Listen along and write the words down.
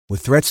With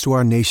threats to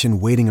our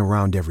nation waiting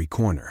around every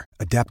corner,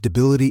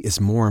 adaptability is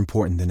more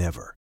important than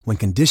ever. When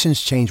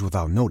conditions change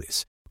without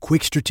notice,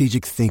 quick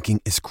strategic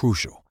thinking is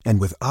crucial.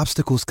 And with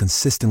obstacles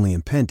consistently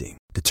impending,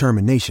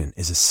 determination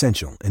is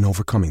essential in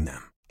overcoming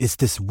them. It's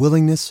this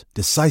willingness,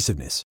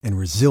 decisiveness, and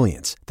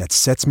resilience that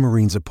sets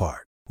Marines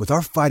apart. With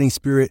our fighting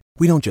spirit,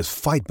 we don't just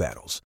fight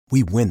battles,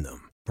 we win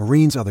them.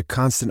 Marines are the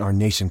constant our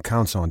nation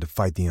counts on to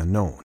fight the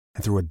unknown.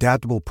 And through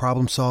adaptable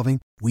problem solving,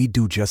 we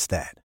do just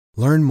that.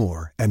 Learn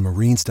more at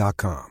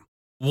marines.com.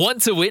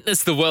 Want to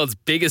witness the world's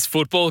biggest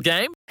football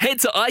game? Head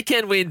to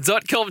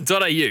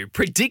iCanWin.com.au,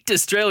 predict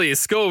Australia's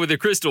score with a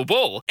crystal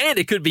ball, and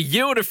it could be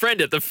you and a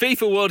friend at the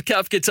FIFA World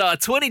Cup Qatar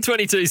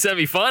 2022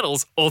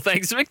 semi-finals, all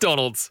thanks to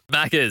McDonald's.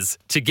 Maccas,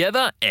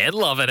 together and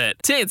loving it.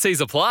 TNCs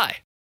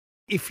apply.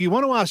 If you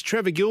want to ask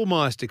Trevor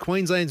Gillmeister,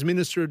 Queensland's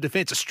Minister of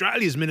Defence,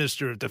 Australia's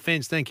Minister of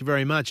Defence, thank you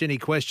very much, any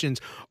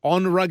questions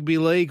on rugby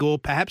league or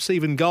perhaps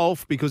even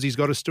golf, because he's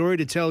got a story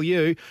to tell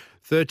you,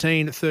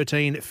 13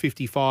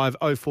 55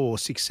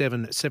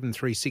 0467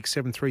 736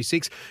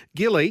 736.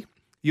 Gilly,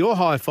 you're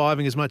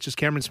high-fiving as much as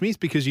Cameron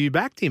Smith because you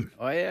backed him.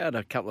 Oh, yeah, I had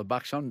a couple of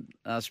bucks on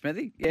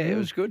Smithy. Yeah, it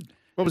was good.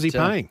 What was he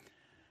paying?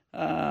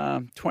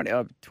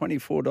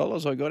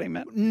 $24 I got him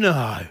at.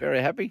 No.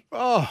 Very happy.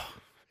 Oh,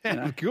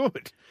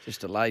 good.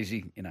 Just a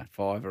lazy,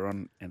 fiver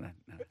on,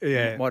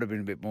 Yeah. Might have been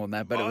a bit more than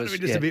that, but it was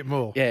just a bit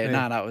more. Yeah,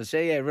 no, it was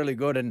really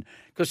good. And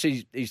because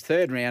his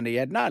third round, he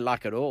had no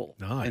luck at all.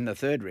 No. In the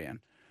third round,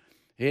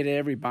 he hit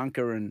every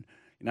bunker, and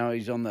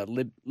he's on the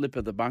lip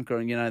of the bunker,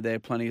 and there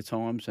plenty of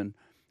times, and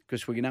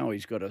because we know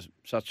he's got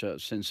such a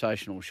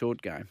sensational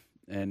short game,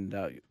 and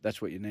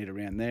that's what you need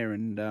around there.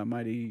 And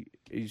mate,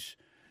 he's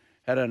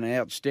had an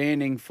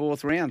outstanding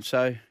fourth round,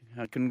 so.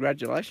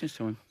 Congratulations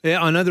to him.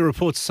 Yeah, I know the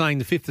reports saying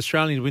the fifth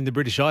Australian to win the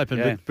British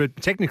Open, but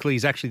technically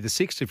he's actually the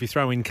sixth if you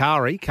throw in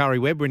Kari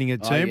Webb winning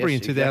at Turnberry in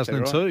 2002.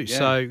 Exactly right. Yeah.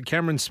 So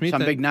Cameron Smith.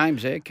 Some big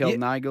names there, Kel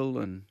Nagel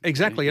and...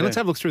 Exactly, and let's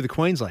have a look through the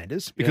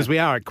Queenslanders because we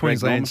are at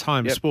Queensland's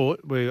home sport.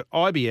 We're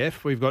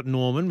IBF, we've got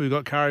Norman, we've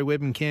got Kari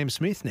Webb and Cam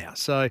Smith now.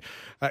 So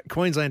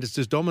Queensland is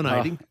just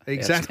dominating.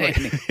 Exactly.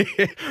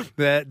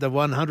 the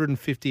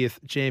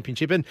 150th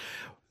championship. And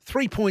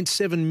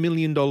 $3.7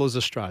 million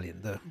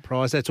Australian, the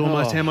prize. That's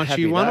almost how much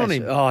you won on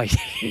him. Oh,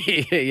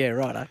 yeah,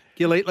 right.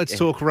 Gilly, let's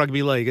talk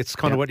rugby league. It's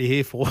kind of what you're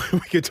here for.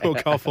 We could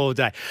talk golf all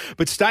day.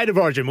 But State of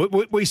Origin,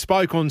 we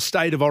spoke on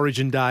State of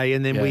Origin Day,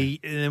 and then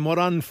and what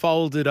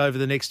unfolded over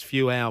the next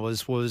few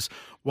hours was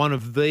one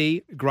of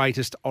the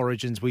greatest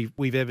Origins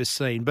we've ever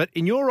seen. But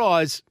in your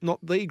eyes, not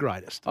the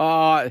greatest.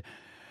 You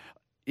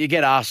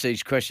get asked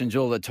these questions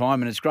all the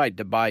time, and it's great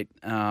debate.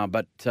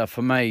 But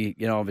for me,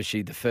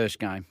 obviously the first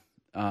game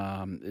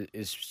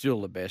is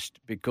still the best,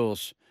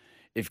 because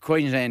if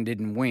Queensland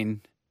didn't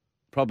win,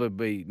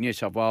 probably New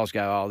South Wales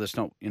go, that's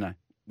not,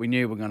 we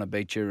knew we were going to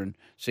beat you and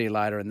see you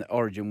later, and the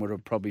Origin would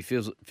have probably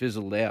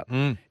fizzled out.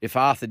 If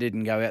Arthur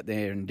didn't go out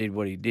there and did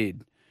what he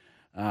did,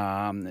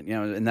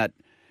 and that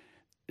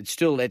it's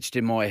still etched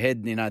in my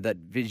head,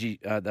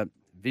 that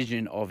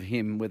vision of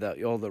him with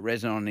all the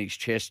resin on his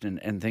chest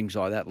and things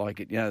like that,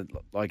 like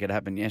it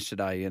happened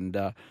yesterday, and.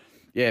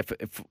 If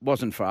it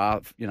wasn't for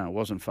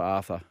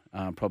Arthur,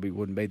 probably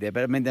wouldn't be there.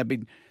 But I mean, there've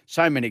been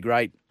so many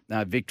great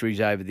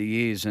victories over the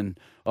years, and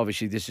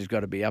obviously this has got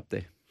to be up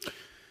there.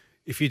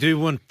 If you do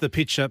want the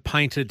picture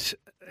painted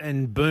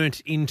and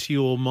burnt into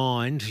your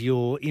mind,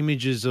 your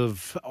images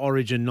of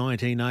Origin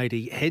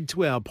 1980, head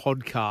to our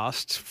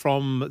podcast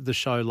from the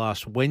show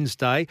last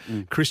Wednesday.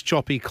 Chris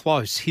Choppy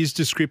Close, his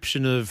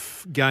description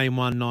of Game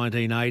 1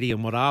 1980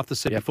 and what Arthur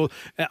said before.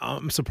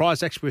 I'm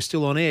surprised actually we're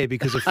still on air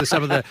because of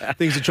some of the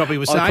things that Choppy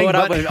was saying.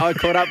 I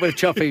caught up with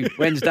Choppy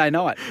Wednesday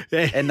night,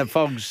 and the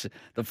Fogs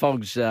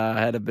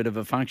had a bit of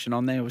a function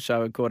on there,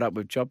 so I caught up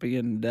with Choppy,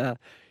 and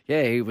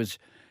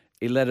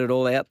he let it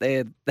all out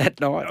there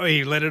that night. Oh,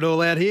 he let it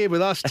all out here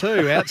with us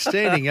too.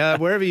 Outstanding.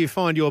 Wherever you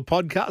find your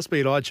podcast, be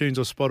it iTunes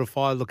or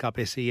Spotify, look up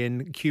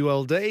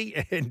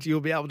SENQLD and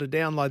you'll be able to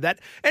download that.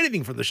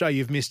 Anything from the show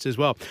you've missed as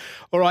well.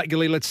 All right,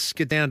 Gilly, let's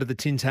get down to the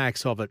tin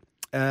tacks of it.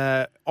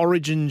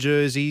 Origin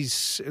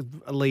jerseys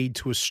lead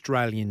to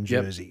Australian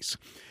jerseys.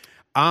 Yep.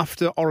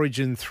 After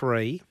Origin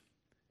 3,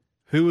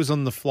 who was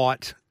on the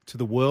flight to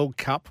the World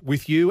Cup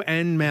with you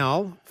and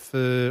Mal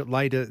for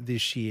later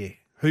this year?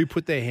 Who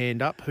put their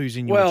hand up? Who's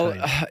in your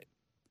team?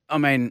 I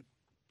mean,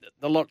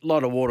 a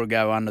lot of water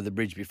go under the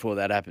bridge before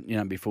that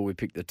happened, before we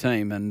picked the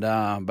team. And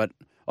but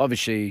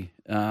obviously,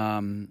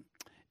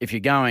 if you're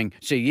going...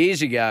 See,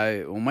 years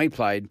ago when we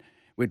played,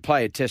 we'd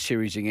play a test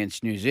series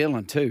against New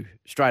Zealand too,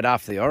 straight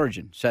after the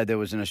Origin. So there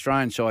was an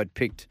Australian side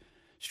picked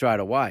straight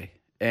away.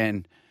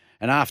 And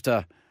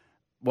after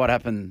what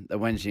happened the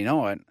Wednesday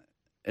night,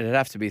 it'd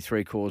have to be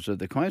three-quarters of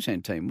the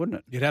Queensland team, wouldn't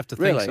it? You'd have to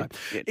think so.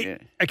 Yeah.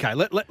 Okay,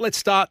 let's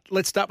start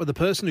with the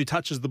person who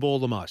touches the ball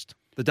the most,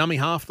 the dummy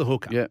half, the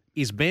hooker. Yeah.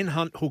 Is Ben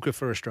Hunt hooker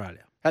for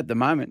Australia? At the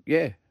moment,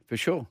 yeah, for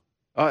sure.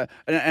 I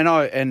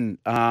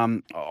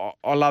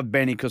love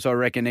Benny because I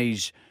reckon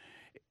he's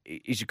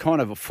a kind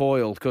of a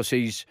foil because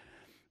he's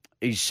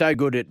so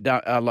good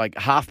at like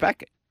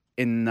halfback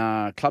in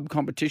club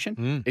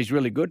competition. He's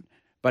really good.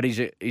 but he's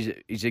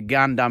a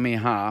gun dummy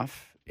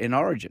half in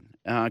Origin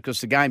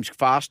because the game's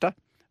faster,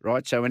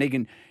 right? So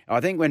I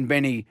think when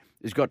Benny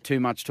has got too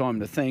much time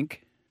to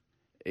think,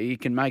 he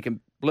can make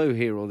him blue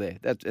here or there.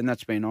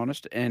 That's been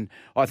honest. And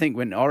I think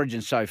when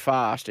Origin's so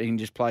fast, he can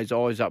just play his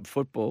eyes up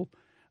football.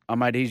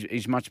 Mate,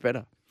 he's much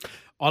better.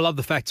 I love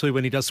the fact, too,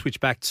 when he does switch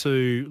back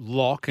to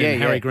lock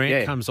and Harry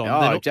Grant comes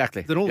on.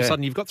 Exactly. Then all of a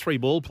sudden you've got three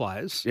ball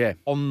players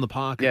on the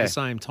park at the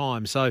same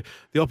time. So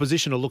the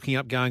opposition are looking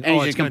up going,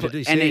 it's going to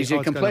DC. And he's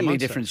a completely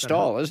different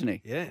style, isn't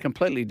he? Yeah.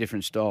 Completely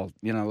different style.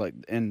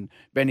 And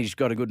Benny's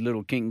got a good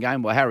little kicking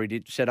game. Well, Harry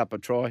did set up a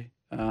try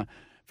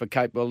for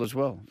Cape World as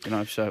well,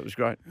 so it was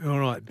great. All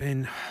right,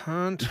 Ben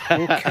Hunt,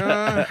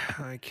 Hooker.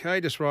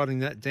 Okay, just writing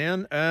that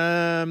down.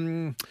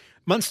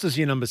 Munster's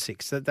your number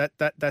 6.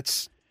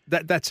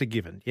 That's a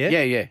given, yeah?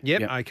 Yeah.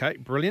 Yep, okay,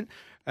 brilliant.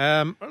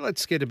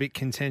 Let's get a bit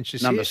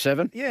contentious Number here.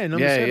 7? Yeah,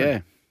 number 7.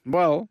 Yeah.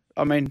 Well,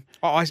 I mean...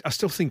 I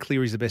still think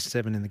Cleary's the best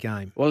 7 in the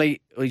game. Well,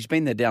 he's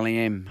been the Dally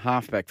M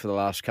halfback for the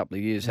last couple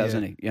of years,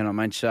 hasn't he? You know what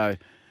I mean? So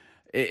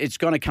it's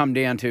going to come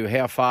down to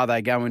how far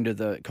they go into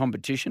the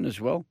competition as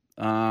well.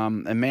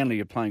 And Manly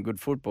are playing good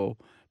football,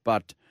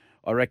 but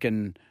I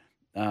reckon...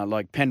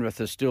 like Penrith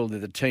are still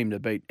the team to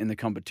beat in the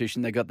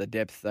competition. They got the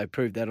depth. They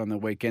proved that on the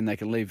weekend. They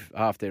can leave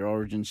half their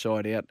Origin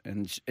side out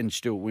and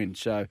still win.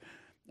 So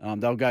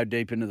they'll go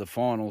deep into the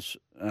finals,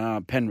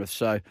 Penrith.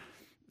 So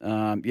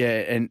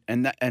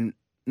and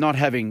not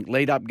having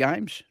lead up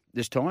games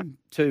this time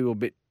too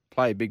will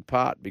play a big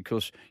part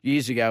because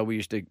years ago we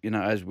used to,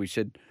 as we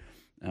said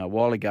a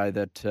while ago,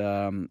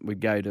 that we'd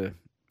go to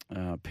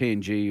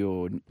PNG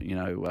or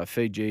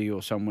Fiji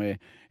or somewhere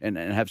and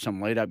have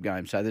some lead-up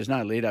games. So there's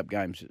no lead-up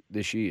games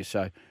this year.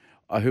 So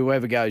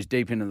whoever goes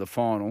deep into the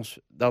finals,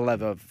 they'll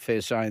have a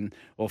fair say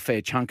or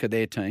fair chunk of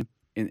their team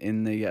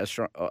in the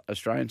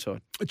Australian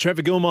side.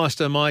 Trevor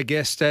Gillmeister, my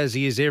guest, as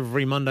he is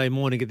every Monday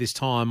morning at this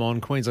time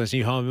on Queensland's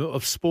new home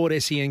of sport,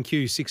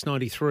 SENQ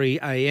 693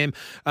 AM.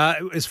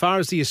 As far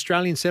as the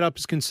Australian setup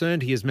is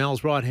concerned, he is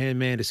Mal's right-hand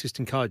man,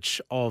 assistant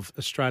coach of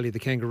Australia, the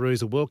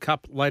Kangaroos, a World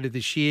Cup later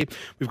this year.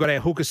 We've got our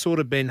hooker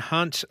sorted, Ben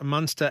Hunt,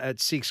 Munster at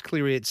 6,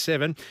 Cleary at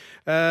 7.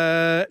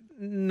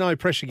 No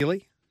pressure,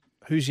 Gilly.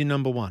 Who's your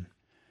number 1?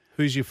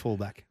 Who's your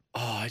fullback?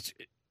 Oh, it's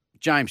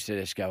James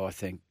Tedesco, I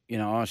think.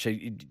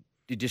 Honestly,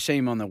 did you see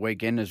him on the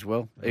weekend as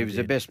well? He was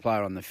the best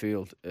player on the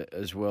field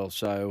as well.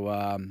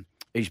 So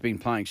he's been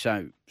playing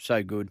so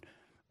good.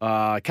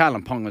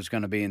 Kalen Ponga's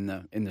going to be in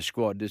the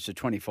squad. It's a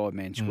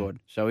 25-man squad,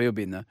 so he'll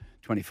be in the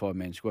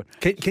 25-man squad.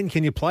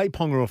 Can you play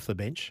Ponga off the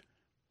bench?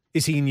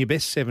 Is he in your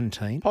best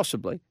 17?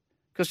 Possibly,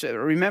 because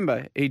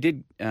remember he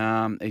did.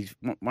 He's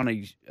one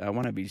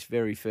of his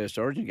very first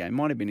Origin game.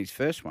 Might have been his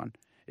first one.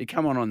 He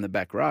come on the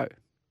back row.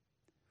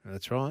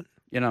 That's right.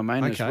 You know what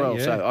I mean, okay, as well.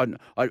 Yeah.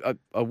 So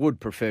I would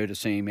prefer to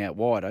see him out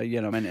wider,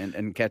 you know what I mean,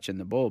 and catching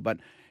the ball. But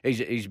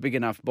he's big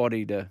enough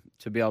body to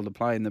be able to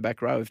play in the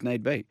back row if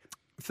need be.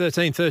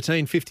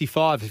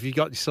 13-13-55. If you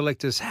got your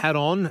selector's hat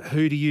on,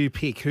 who do you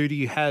pick? Who do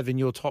you have in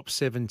your top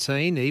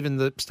 17? Even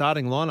the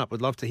starting lineup.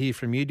 Would love to hear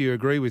from you. Do you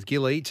agree with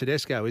Gilly?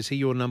 Tedesco, is he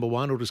your number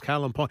 1, or does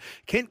Kalen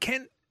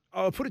Ponga?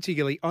 I'll put it to you,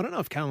 Gilly. I don't know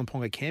if Kalen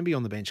Ponga can be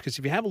on the bench because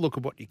if you have a look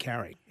at what you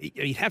carry,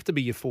 he'd have to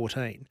be your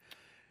 14.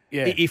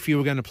 Yeah. If you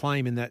were going to play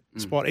him in that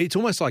spot. It's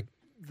almost like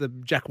the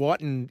Jack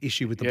Whiten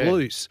issue with the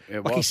Blues.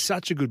 He's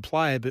such a good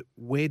player, but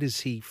where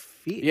does he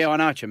fit? Yeah, I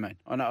know what you mean.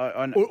 I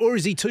know. Or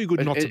is he too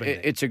good not to be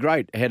there? It's a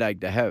great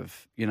headache to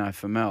have,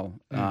 for Mel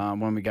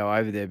when we go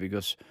over there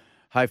because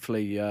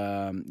hopefully,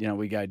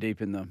 we go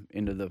deep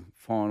into the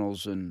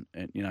finals and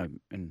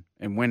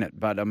win it.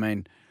 But I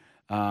mean,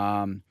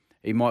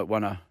 he might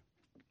want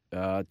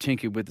to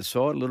tinker with the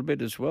side a little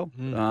bit as well.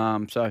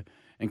 And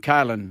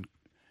Kalen.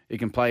 He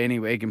can play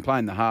anywhere. He can play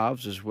in the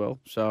halves as well.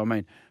 So I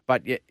mean,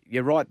 but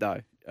you're right though.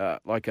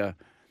 Like a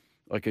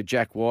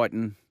Jack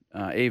Whiten,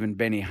 even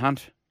Benny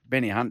Hunt.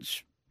 Benny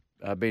Hunt's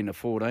been a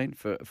 14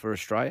 for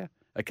Australia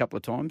a couple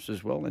of times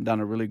as well, and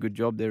done a really good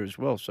job there as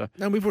well. So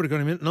no, we've already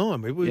got him at 9. I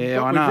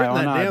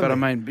know. But I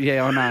mean,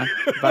 I know.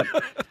 But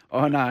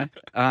I know.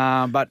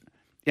 But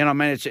I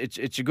mean,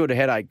 it's a good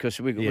headache because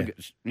we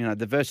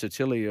the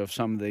versatility of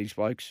some of these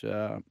blokes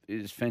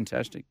is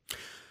fantastic.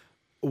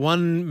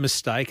 One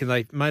mistake, and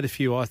they made a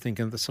few, I think,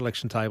 in the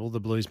selection table the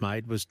Blues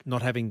made, was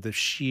not having the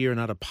sheer and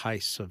utter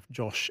pace of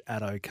Josh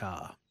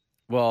Addo-Carr.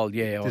 Well,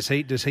 yeah. Does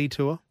he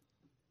tour?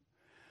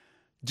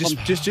 Just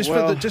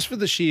for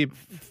the sheer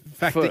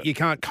fact that you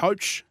can't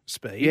coach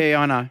speed. Yeah,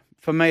 I know.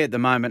 For me at the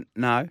moment,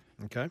 no.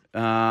 Okay.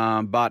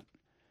 But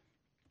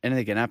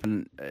anything can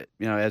happen,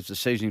 as the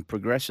season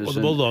progresses. Well,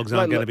 the Bulldogs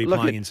aren't going to be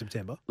playing in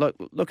September.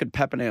 Look at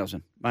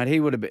Pappenhausen, mate. He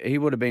would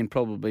have been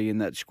probably in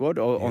that squad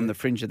or on the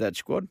fringe of that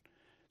squad.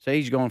 So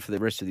he's gone for the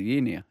rest of the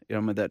year now.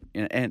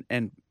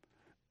 And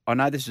I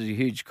know this is a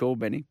huge call,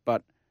 Benny,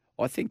 but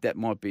I think that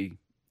might be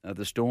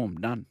the Storm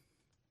done.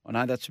 I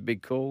know that's a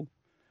big call,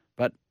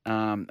 but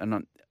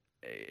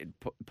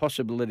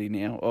possibility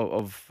now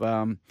of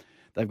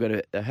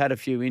they've had a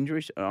few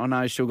injuries. I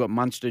know he's still got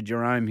Munster,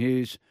 Jerome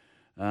Hughes.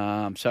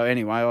 So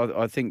anyway,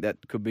 I think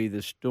that could be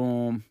the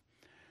Storm.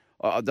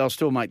 they'll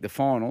still make the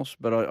finals,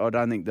 but I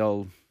don't think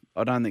they'll.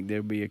 I don't think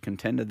there'll be a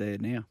contender there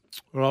now.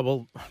 All right,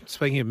 well,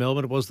 speaking of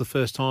Melbourne, it was the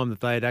first time that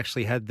they had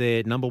actually had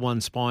their number one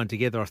spine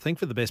together, I think,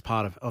 for the best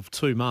part of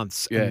 2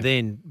 months. Yeah. And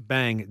then,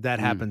 bang, that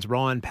happens.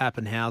 Ryan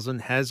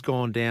Pappenhausen has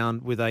gone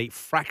down with a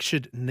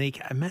fractured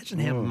kneecap. Imagine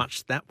how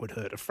much that would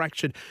hurt, a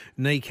fractured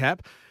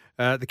kneecap.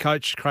 The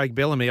coach, Craig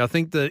Bellamy, I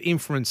think the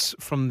inference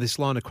from this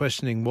line of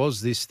questioning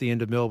was this, the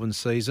end of Melbourne's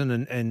season,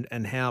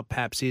 and how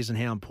Paps is and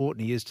how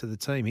important he is to the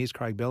team. Here's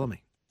Craig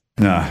Bellamy.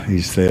 No,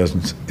 he's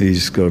thousands.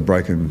 He's got a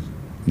broken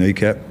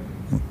kneecap,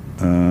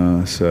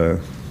 so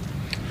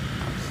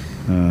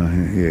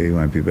he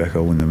won't be back. I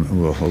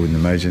wouldn't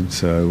imagine.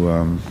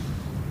 So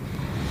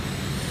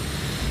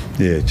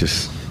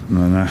just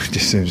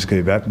seems to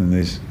keep happening,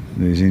 these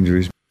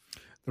injuries.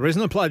 The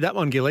reason I played that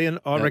one, Gilly, and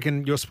I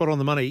reckon you're spot on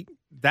the money.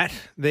 That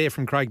there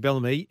from Craig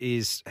Bellamy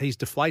is he's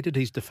deflated,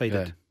 he's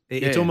defeated. Yeah.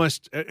 It's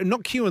almost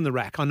not Q in the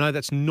rack. I know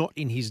that's not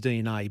in his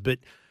DNA, but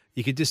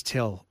you could just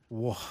tell.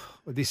 Whoa,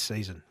 this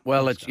season.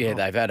 Well,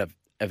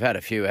 they've had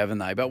a few, haven't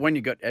they? But when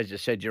you got, as you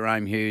said,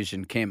 Jerome Hughes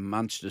and Cam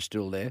Munster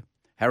still there,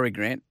 Harry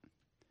Grant,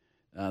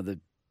 the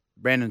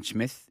Brandon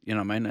Smith, you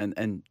know what I mean,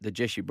 and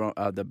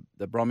the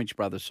the Bromwich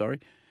brothers,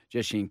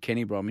 Jesse and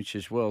Kenny Bromwich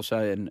as well. So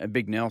and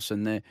Big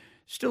Nelson, they're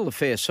still a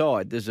fair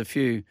side. There's a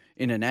few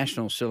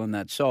internationals still in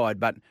that side,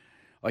 but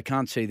I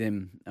can't see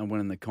them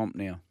winning the comp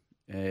now.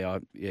 I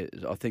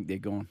think they're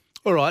gone.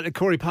 All right,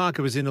 Corey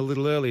Parker was in a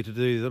little earlier to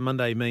do the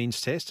Monday means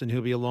test, and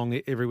he'll be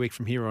along every week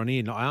from here on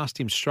in. I asked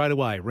him straight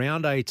away,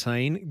 round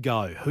 18,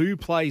 go. Who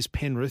plays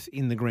Penrith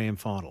in the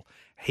grand final?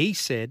 He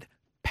said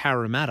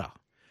Parramatta.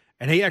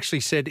 And he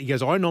actually said, he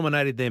goes, I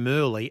nominated them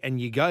early, and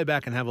you go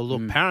back and have a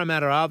look.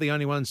 Parramatta are the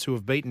only ones who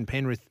have beaten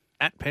Penrith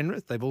at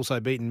Penrith. They've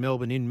also beaten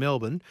Melbourne in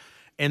Melbourne.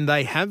 And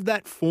they have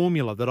that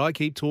formula that I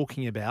keep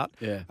talking about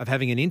of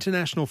having an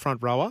international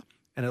front rower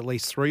and at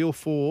least three of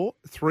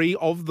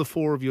the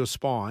four of your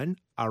spine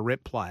are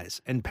rep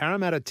players. And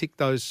Parramatta tick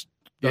those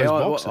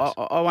boxes.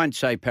 I won't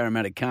say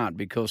Parramatta can't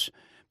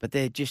but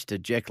they're just a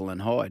Jekyll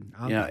and Hyde.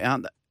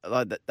 Aren't they?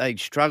 Like they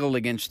struggle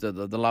against the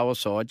lower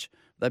sides.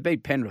 They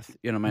beat Penrith,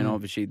 you know what I mean,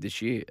 obviously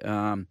this year.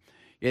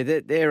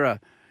 They're a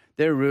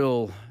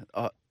real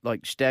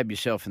like stab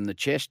yourself in the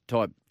chest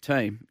type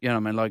team. You know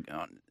what I mean? Like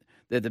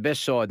they're the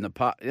best side in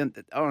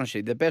the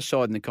honestly, the best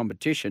side in the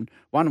competition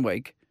 1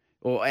 week.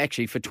 Or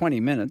actually, for 20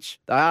 minutes,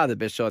 they are the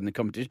best side in the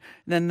competition.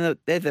 And then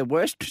they're the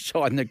worst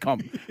side in the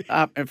comp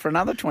for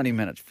another 20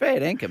 minutes.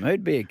 Fair income.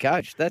 Who'd be a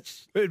coach?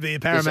 Who'd be a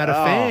Parramatta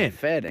fan?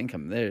 Fair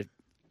income. There.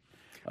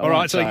 All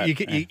right, so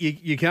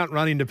you can't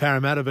run into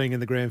Parramatta being in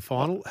the grand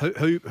final.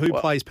 Who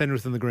plays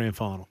Penrith in the grand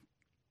final?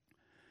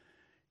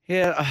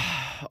 Yeah,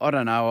 I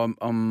don't know.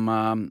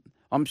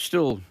 I'm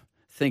still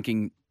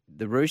thinking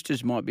the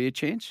Roosters might be a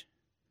chance.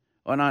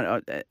 I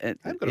know. They've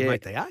got to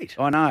make the 8.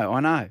 I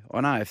know.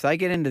 If they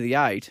get into the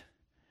 8,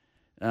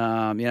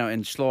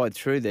 and slide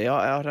through there,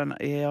 I don't know.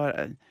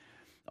 Yeah,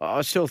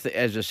 I still think,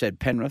 as I said,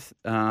 Penrith,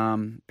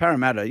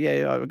 Parramatta.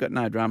 Yeah, I've got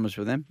no dramas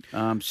with them.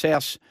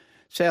 South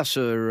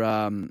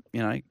are,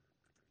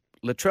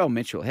 Latrell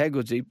Mitchell. How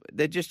good's he?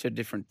 They're just a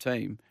different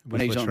team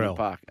when he's on the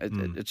park.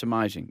 It's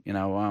amazing.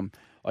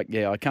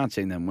 I can't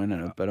see them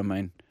winning it, but I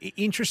mean...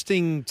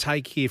 Interesting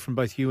take here from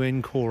both you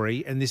and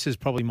Corey, and this is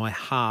probably my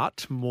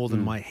heart more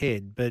than my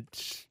head,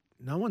 but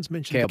no one's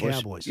mentioned the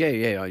Cowboys.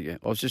 Yeah. I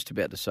was just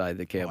about to say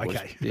the Cowboys.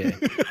 Okay. Yeah,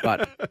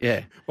 but,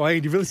 yeah. Well,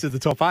 you really said the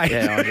top 8.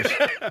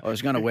 Yeah, I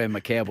was going to wear my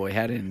cowboy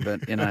hat in,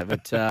 but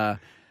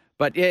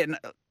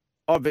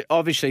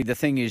obviously the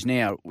thing is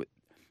now...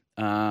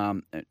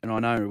 and I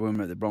know when we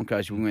were at the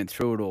Broncos, we went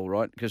through it all,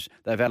 right? Because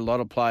they've had a lot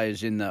of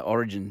players in the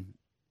Origin,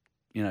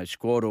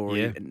 squad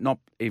or not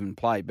even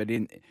play, but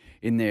in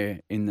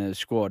the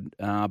squad.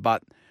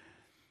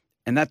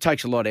 And that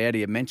takes a lot out of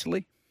you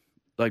mentally.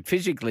 Like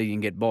physically, you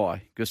can get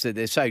by because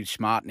they're so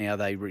smart now.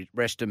 They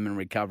rest them in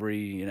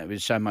recovery.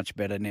 It's so much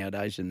better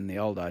nowadays than in the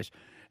old days.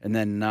 And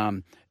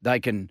then they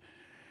can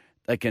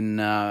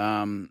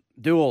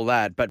do all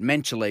that, but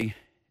mentally.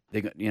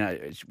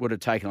 It would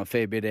have taken a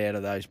fair bit out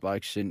of those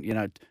blokes.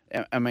 And,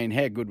 I mean,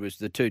 how good was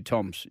the two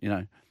Toms?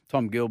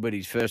 Tom Gilbert,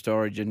 his first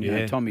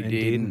Origin, Tommy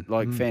Dearden,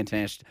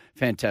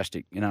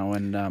 fantastic,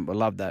 and I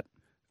love that.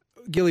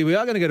 Gilly, we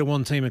are going to go to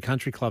One Teamer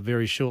Country Club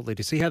very shortly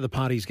to see how the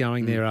party's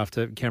going there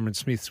after Cameron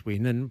Smith's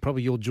win, and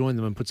probably you'll join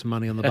them and put some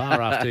money on the bar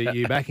after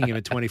you backing him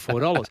at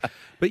 $24.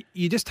 But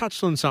you just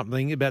touched on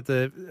something about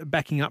the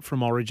backing up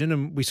from Origin,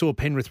 and we saw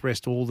Penrith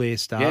rest all their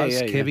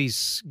stars.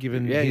 Kevy's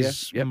given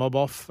his mob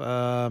off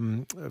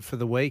for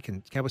the week,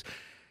 and Cowboys.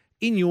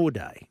 In your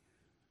day,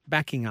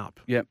 backing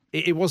up,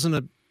 it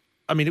wasn't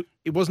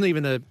it wasn't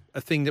even a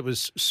thing that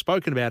was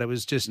spoken about. It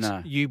was just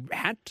you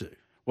had to.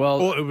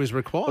 Or it was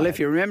required. Well, if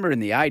you remember in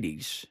the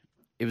 80s,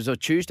 it was a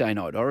Tuesday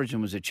night. Origin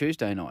was a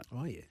Tuesday night.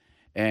 Oh, yeah.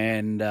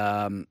 And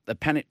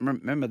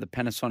remember the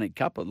Panasonic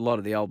Cup? A lot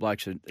of the old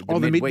blokes. The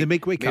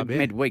midweek Cup,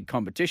 midweek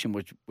competition,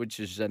 which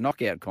is a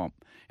knockout comp.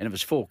 And it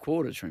was 4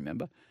 quarters,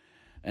 remember?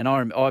 And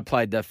I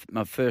played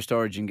my first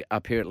Origin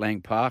up here at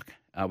Lang Park.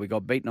 We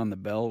got beaten on the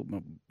bell.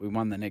 We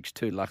won the next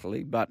two,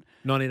 luckily. But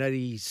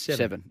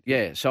 1987.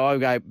 Yeah. So I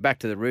go back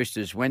to the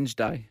Roosters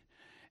Wednesday,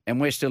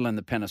 and we're still in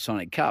the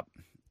Panasonic Cup.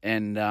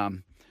 And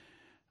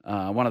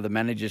one of the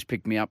managers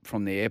picked me up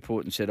from the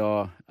airport and said,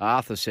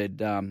 Arthur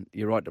said,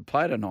 you're right to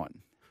play tonight.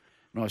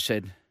 And I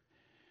said,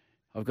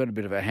 I've got a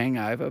bit of a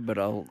hangover, but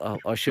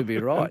I should be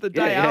right. The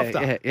day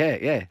after.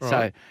 Yeah. Right.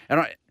 So,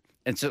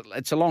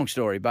 it's a long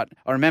story, but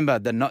I remember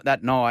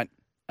that night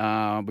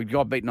we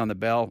got beaten on the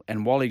bell,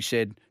 and Wally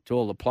said to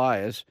all the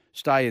players,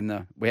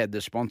 we had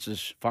the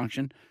sponsors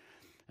function,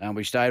 and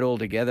we stayed all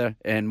together,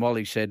 and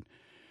Wally said,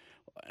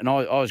 and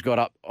I got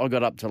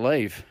up to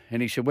leave,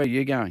 and he said, where are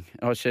you going?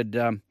 And I said,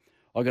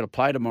 I got to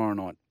play tomorrow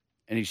night.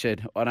 And he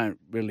said, I don't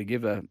really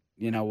give a,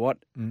 you know what,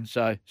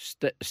 so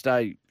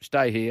stay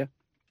here,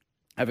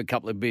 have a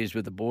couple of beers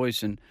with the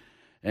boys, and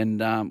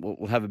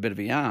we'll have a bit of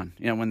a yarn.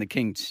 You know, when the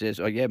king says,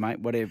 oh, yeah, mate,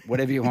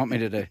 whatever you want me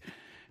to do.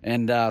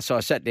 And so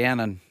I sat down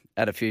and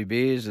had a few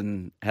beers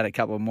and had a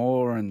couple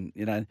more. And,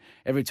 you know,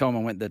 every time I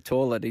went to the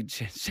toilet, he'd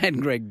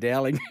send Greg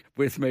Dowling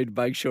with me to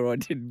make sure I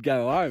didn't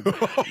go home.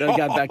 I'd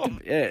go back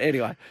to,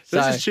 anyway. So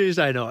this is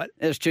Tuesday night?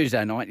 It was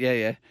Tuesday night,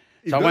 yeah.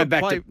 So I went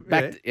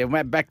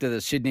back to the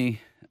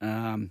Sydney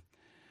about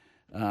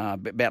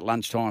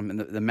lunchtime, and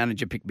the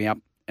manager picked me up.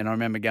 And I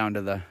remember going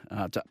to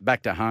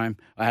back to home.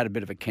 I had a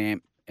bit of a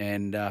camp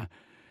and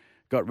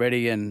got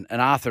ready. And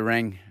Arthur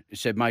rang. He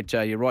said, mate,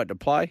 you're right to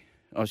play.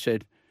 I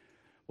said,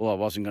 well, I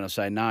wasn't going to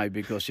say no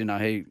because,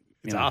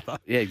 it's Arthur.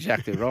 Yeah,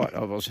 exactly right.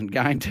 I wasn't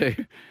going to.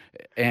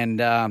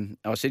 And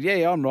I said,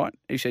 yeah, I'm right.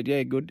 He said,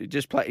 yeah, good.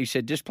 He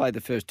said, just play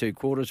the first 2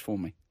 quarters for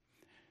me.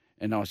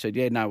 And I said,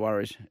 yeah, no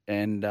worries.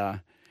 And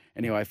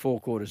anyway, 4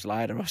 quarters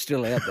later, I was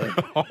still out there.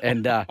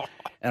 And I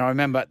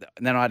remember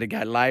then I had to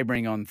go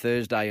labouring on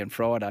Thursday and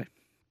Friday.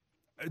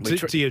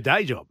 To your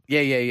day job?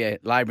 Yeah.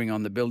 Labouring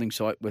on the building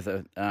site with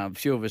a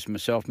few of us,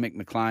 myself, Mick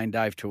McLean,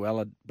 Dave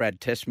Truella,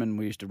 Brad Tessman.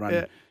 We used to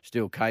run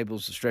steel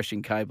cables,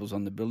 stretching cables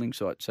on the building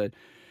site. So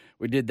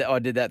we did that. I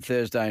did that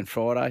Thursday and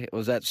Friday. It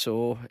was that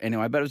sore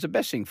anyway, but it was the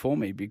best thing for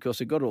me because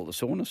it got all the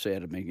soreness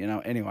out of me,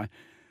 anyway.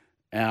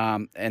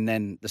 And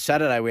then the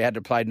Saturday we had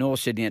to play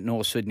North Sydney at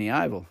North Sydney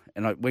Oval.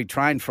 And we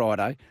trained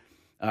Friday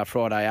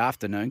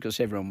afternoon because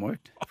everyone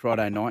worked,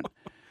 Friday night.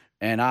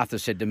 And Arthur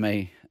said to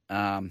me,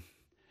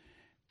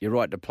 you're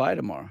right to play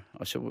tomorrow.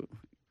 I said, well,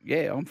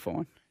 yeah, I'm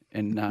fine.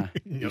 And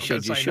he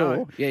said, you sure?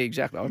 No. Yeah,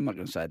 exactly. I'm not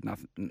going to say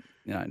nothing,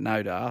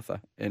 no to Arthur.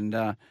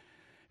 And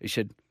he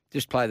said,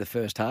 just play the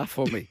first half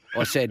for me.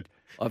 I said,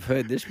 I've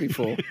heard this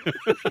before.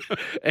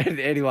 And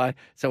anyway,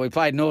 so we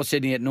played North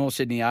Sydney at North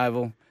Sydney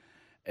Oval.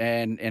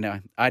 And,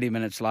 80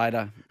 minutes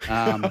later,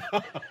 I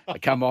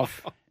come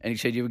off and he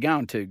said, you were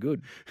going too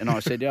good. And I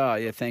said, oh,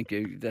 yeah, thank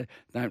you.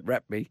 Don't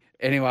rap me.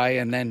 Anyway,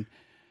 and then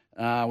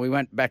we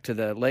went back to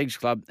the Leagues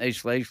Club,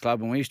 East Leagues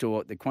Club, and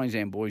the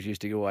Queensland boys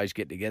used to always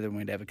get together and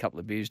we'd have a couple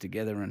of beers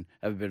together and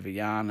have a bit of a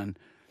yarn. And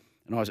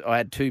I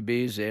had 2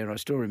 beers there, and I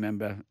still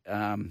remember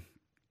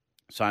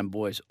saying,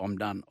 boys, I'm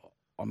done,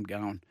 I'm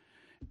going.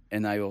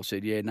 And they all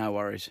said, yeah, no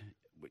worries.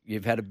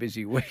 You've had a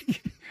busy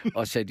week.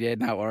 I said, yeah,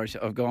 no worries,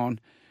 I've gone.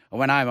 I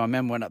went home, I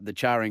remember went up the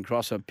Charing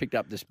Cross, I picked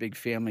up this big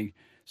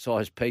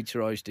family-sized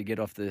pizza I used to get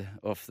off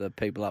the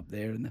people up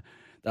there, and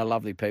they're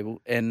lovely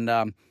people. And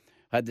I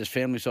had this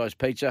family-sized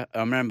pizza. I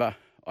remember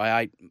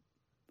I ate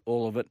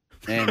all of it,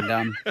 and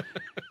I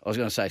was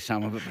going to say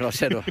some of it, but I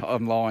said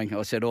I'm lying.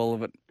 I said all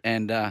of it,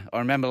 and I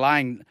remember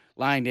laying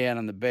down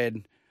on the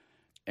bed,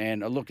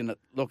 and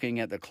looking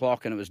at the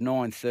clock, and it was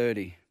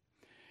 9:30,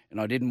 and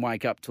I didn't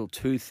wake up till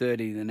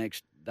 2:30 the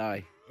next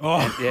day.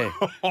 Oh,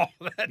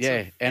 that's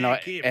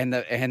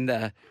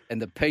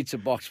and the pizza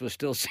box was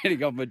still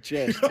sitting on my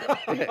chest.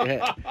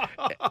 And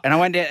I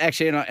went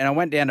down I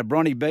went down to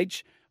Bronte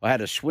Beach. I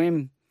had a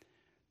swim,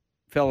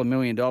 fell $1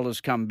 million,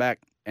 come back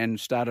and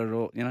started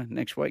all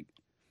next week.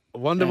 I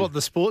wonder what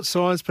the sports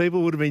science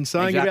people would have been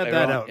saying exactly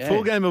about that. Right, yeah.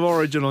 Full game of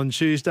Origin on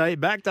Tuesday,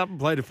 backed up and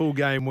played a full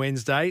game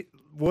Wednesday,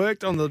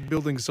 worked on the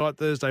building site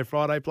Thursday,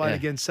 Friday, played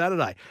again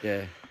Saturday.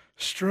 Yeah.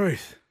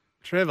 Struth.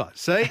 Trevor,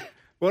 see?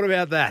 What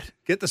about that?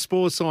 Get the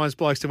sports science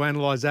blokes to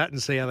analyse that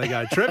and see how they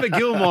go. Trevor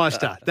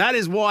Gillmeister, that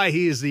is why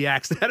he is the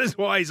axe. That is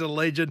why he's a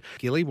legend.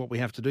 Gilly, what we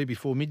have to do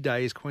before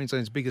midday is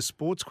Queensland's biggest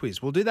sports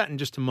quiz. We'll do that in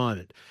just a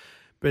moment.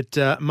 But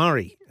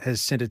Murray has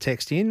sent a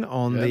text in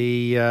on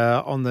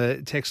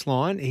the text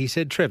line. He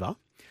said, Trevor,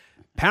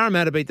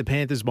 Parramatta beat the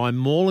Panthers by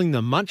mauling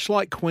them, much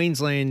like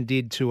Queensland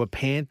did to a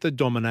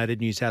Panther-dominated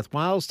New South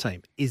Wales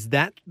team. Is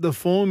that the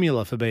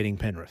formula for beating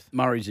Penrith?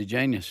 Murray's a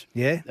genius.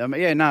 Yeah? He's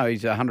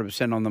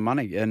 100% on the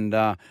money. And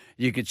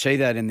you could see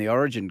that in the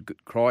Origin.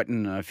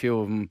 Crichton, a few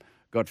of them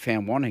got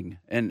found wanting.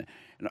 And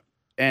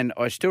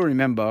I still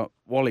remember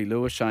Wally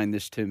Lewis saying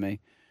this to me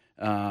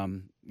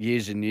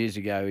years and years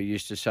ago. He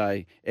used to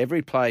say,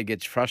 every player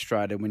gets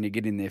frustrated when you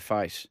get in their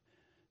face.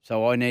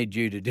 So I need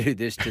you to do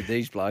this to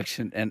these blokes,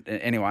 and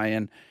anyway,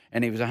 and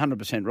he was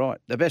 100% right.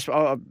 The best.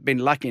 I've been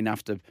lucky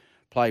enough to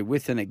play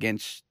with and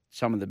against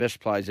some of the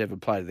best players ever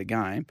played the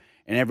game,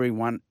 and every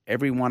one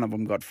of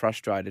them got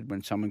frustrated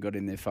when someone got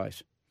in their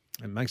face.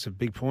 It makes a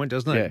big point,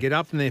 doesn't it? Yeah. Get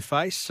up in their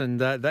face, and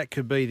that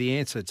could be the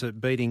answer to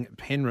beating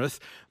Penrith.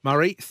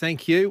 Murray,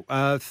 thank you.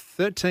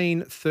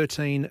 13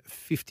 13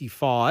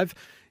 55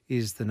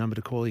 is the number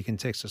to call. You can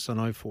text us on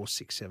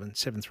 0467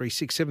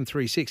 736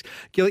 736.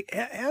 Gilly,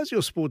 how's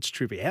your sports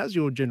trivia? How's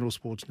your general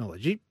sports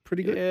knowledge? You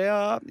pretty good?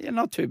 Yeah,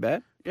 not too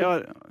bad.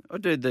 Yeah, I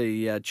do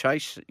the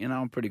chase.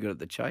 I'm pretty good at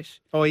the chase.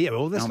 Oh, yeah.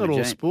 Well, that's not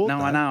all sport. No,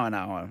 though. I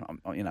know.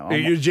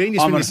 You're a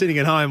genius when you're sitting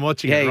at home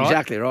watching it, right?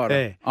 Exactly right.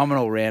 Yeah. I'm an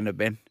all-rounder,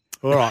 Ben.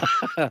 All right.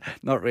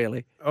 Not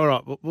really. All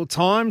right. Well,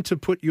 time to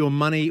put your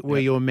money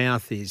where your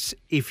mouth is.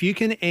 If you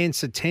can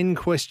answer 10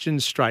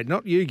 questions straight,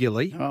 not you,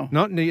 Gilly,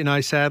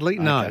 sadly,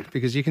 no,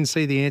 because you can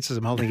see the answers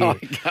I'm holding here.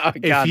 I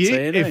can't see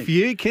it. If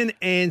you can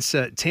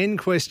answer 10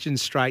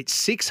 questions straight,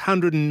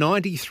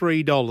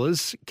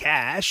 $693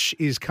 cash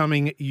is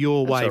coming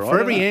your way. all right, For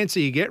every isn't it? answer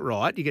you get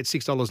right, you get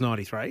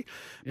 $6.93.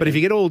 But if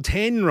you get all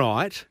 10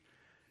 right,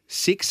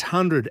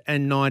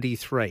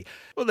 $693.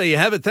 Well, there you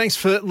have it. Thanks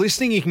for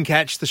listening. You can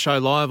catch the show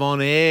live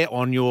on air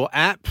on your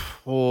app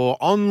or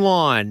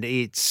online.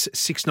 It's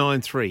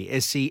 693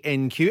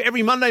 SENQ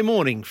every Monday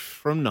morning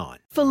from 9.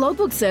 For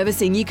logbook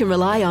servicing you can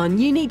rely on,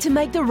 you need to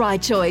make the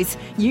right choice.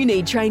 You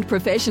need trained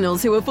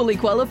professionals who are fully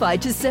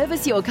qualified to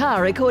service your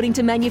car according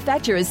to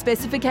manufacturer's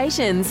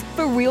specifications.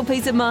 For real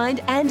peace of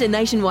mind and a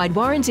nationwide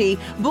warranty,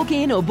 book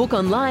in or book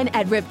online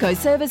at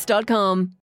repcoservice.com.